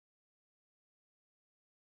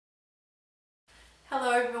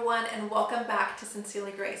Hello everyone and welcome back to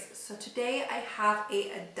Sincerely Grace. So today I have a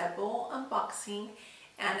double unboxing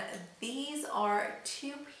and these are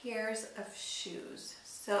two pairs of shoes.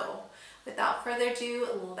 So without further ado,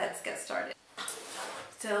 let's get started.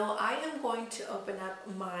 So I am going to open up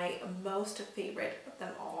my most favorite of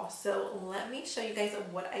them all. So let me show you guys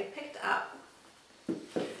what I picked up.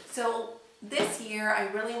 So this year I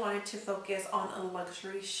really wanted to focus on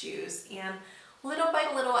luxury shoes, and little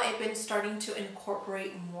by little, I've been starting to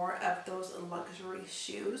incorporate more of those luxury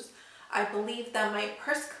shoes. I believe that my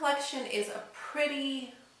purse collection is a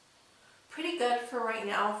pretty good for right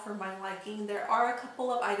now for my liking. There are a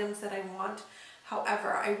couple of items that I want.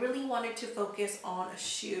 However, I really wanted to focus on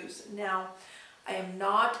shoes. Now, I am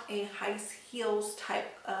not a high heels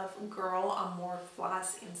type of girl. I'm more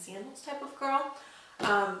flats and sandals type of girl.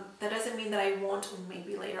 That doesn't mean that I won't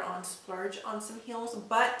maybe later on splurge on some heels,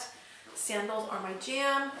 but sandals are my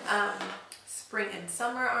jam. Spring and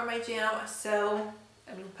summer are my jam. So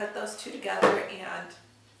I mean, put those two together and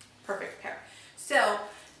perfect pair. So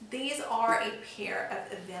these are a pair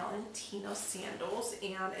of Valentino sandals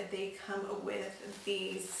and they come with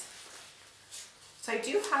these. So I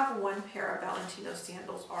do have one pair of Valentino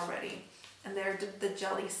sandals already, and they're the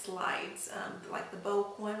jelly slides, like the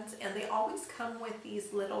bow ones, and they always come with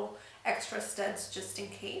these little extra studs just in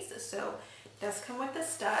case. So it does come with the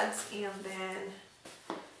studs, and then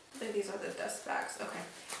I believe these are the dust bags. Okay,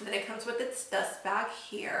 and then it comes with its dust bag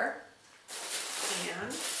here,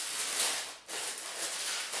 and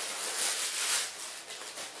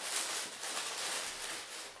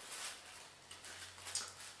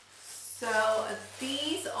so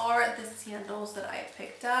these are the sandals that I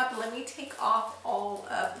picked up. Let me take off all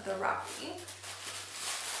of the wrapping.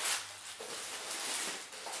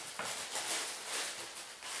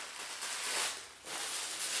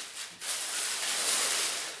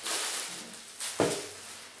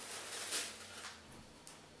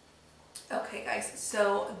 Okay guys,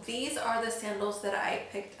 so these are the sandals that I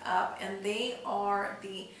picked up, and they are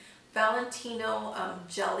the Valentino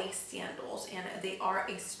jelly sandals, and they are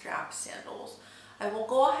a strap sandals. I will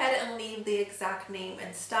go ahead and leave the exact name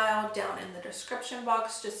and style down in the description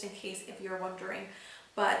box just in case if you're wondering,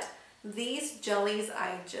 but these jellies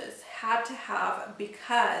I just had to have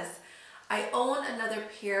because I own another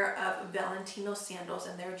pair of Valentino sandals,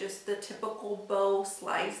 and they're just the typical bow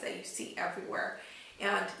slides that you see everywhere.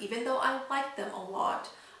 And even though I like them a lot,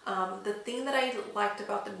 the thing that I liked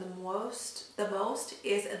about them the most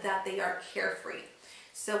is that they are carefree.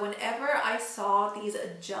 So whenever I saw these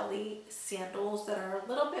jelly sandals that are a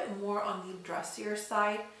little bit more on the dressier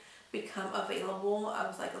side become available, I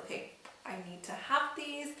was like, okay, I need to have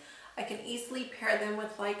these. I can easily pair them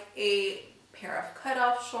with like a pair of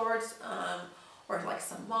cutoff shorts or like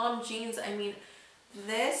some mom jeans. I mean,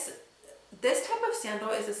 this type of sandal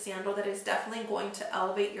is a sandal that is definitely going to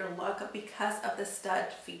elevate your look because of the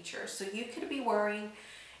stud feature. So you could be wearing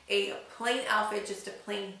a plain outfit, just a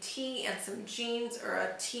plain tee and some jeans, or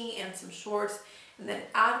a tee and some shorts, and then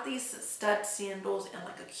add these stud sandals and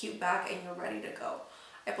like a cute bag and you're ready to go.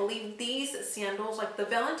 I believe these sandals, like the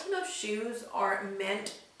Valentino shoes, are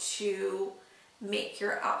meant to make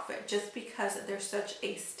your outfit just because they're such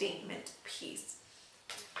a statement piece.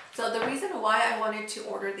 So the reason why I wanted to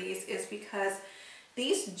order these is because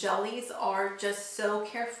these jellies are just so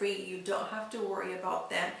carefree. You don't have to worry about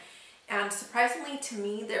them. And surprisingly to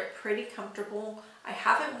me, they're pretty comfortable. I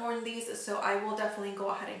haven't worn these, so I will definitely go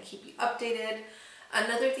ahead and keep you updated.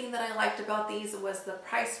 Another thing that I liked about these was the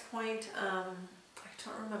price point. I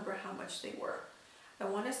don't remember how much they were. I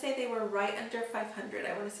want to say they were right under $500.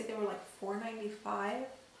 I want to say they were like $495,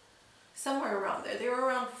 somewhere around there. They were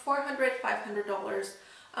around $400, $500.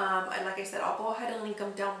 Like I said, I'll go ahead and link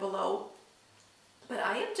them down below. But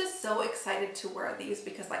I am just so excited to wear these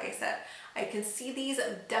because, like I said, I can see these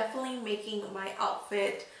definitely making my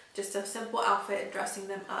outfit just a simple outfit, dressing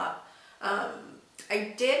them up.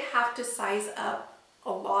 I did have to size up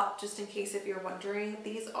a lot just in case if you're wondering.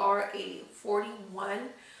 These are a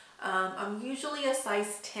 41. I'm usually a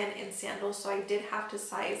size 10 in sandals, so I did have to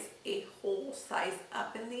size a whole size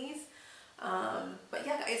up in these. But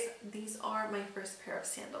yeah guys, these are my first pair of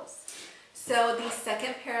sandals. So the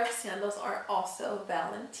second pair of sandals are also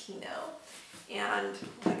Valentino, and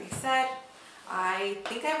like I said, I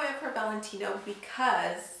think I went for Valentino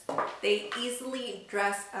because they easily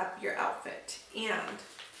dress up your outfit, and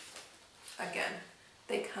again,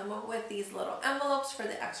 they come up with these little envelopes for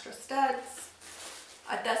the extra studs,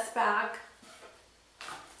 a dust bag,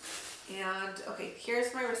 and okay,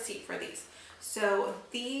 here's my receipt for these. So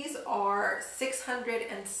these are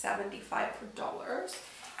 $675,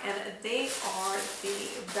 and they are the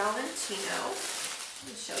Valentino Let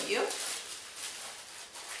me show you.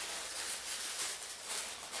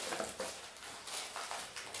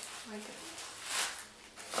 My goodness.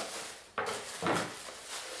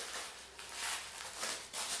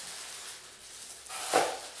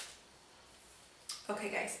 Okay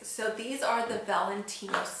guys, so these are the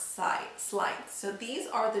Valentino slides. So these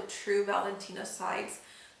are the true Valentino slides,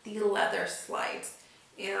 the leather slides,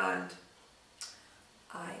 and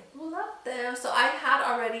I love them. So I had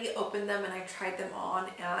already opened them and I tried them on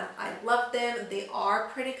and I love them. They are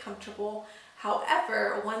pretty comfortable.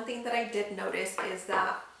 However, one thing that I did notice is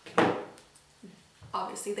that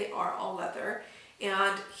obviously they are all leather,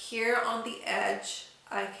 and here on the edge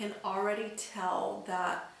I can already tell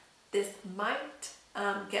that this might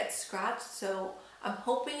get scratched. So I'm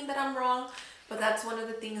hoping that I'm wrong, but that's one of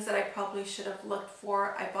the things that I probably should have looked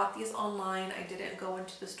for. I bought these online. I didn't go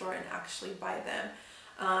into the store and actually buy them.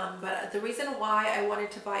 But the reason why I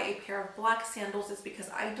wanted to buy a pair of black sandals is because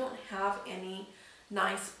I don't have any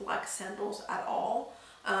nice black sandals at all.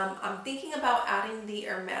 I'm thinking about adding the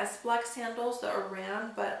Hermes black sandals, the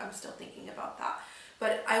Oran, but I'm still thinking about that.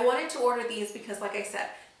 But I wanted to order these because, like I said,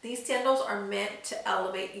 these sandals are meant to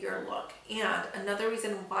elevate your look. And another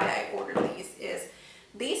reason why I ordered these is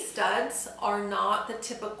these studs are not the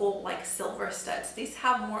typical like silver studs. These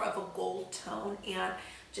have more of a gold tone, and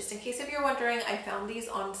just in case if you're wondering, I found these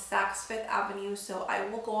on Saks Fifth Avenue, so I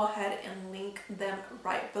will go ahead and link them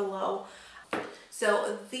right below.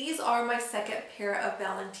 So these are my second pair of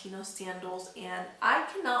Valentino sandals, and I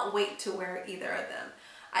cannot wait to wear either of them.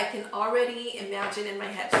 I can already imagine in my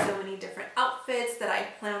head so many different outfits that I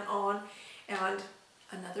plan on, and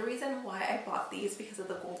another reason why I bought these because of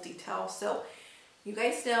the gold detail. So you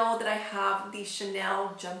guys know that I have the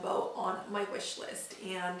Chanel Jumbo on my wish list,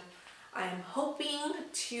 and I am hoping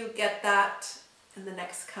to get that in the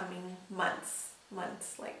next coming months.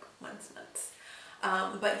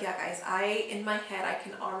 But yeah guys, in my head I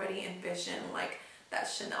can already envision like that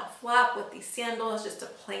Chanel flap with these sandals, just a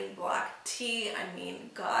plain black tee. I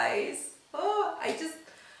mean guys, oh, I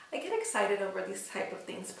get excited over these type of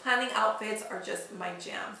things. Planning outfits are just my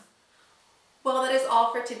jam. Well, that is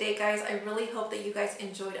all for today guys. I really hope that you guys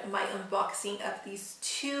enjoyed my unboxing of these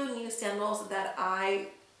two new sandals that I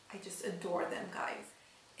just adore them guys.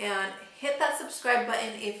 And hit that subscribe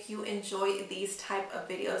button if you enjoy these type of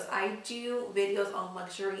videos. I do videos on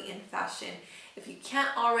luxury and fashion. If you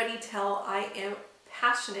can't already tell, I am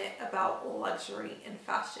passionate about luxury and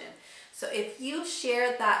fashion. So if you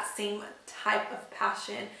share that same type of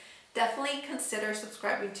passion, definitely consider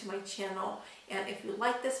subscribing to my channel. And if you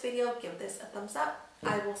like this video, give this a thumbs up.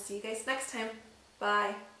 I will see you guys next time.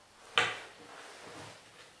 Bye.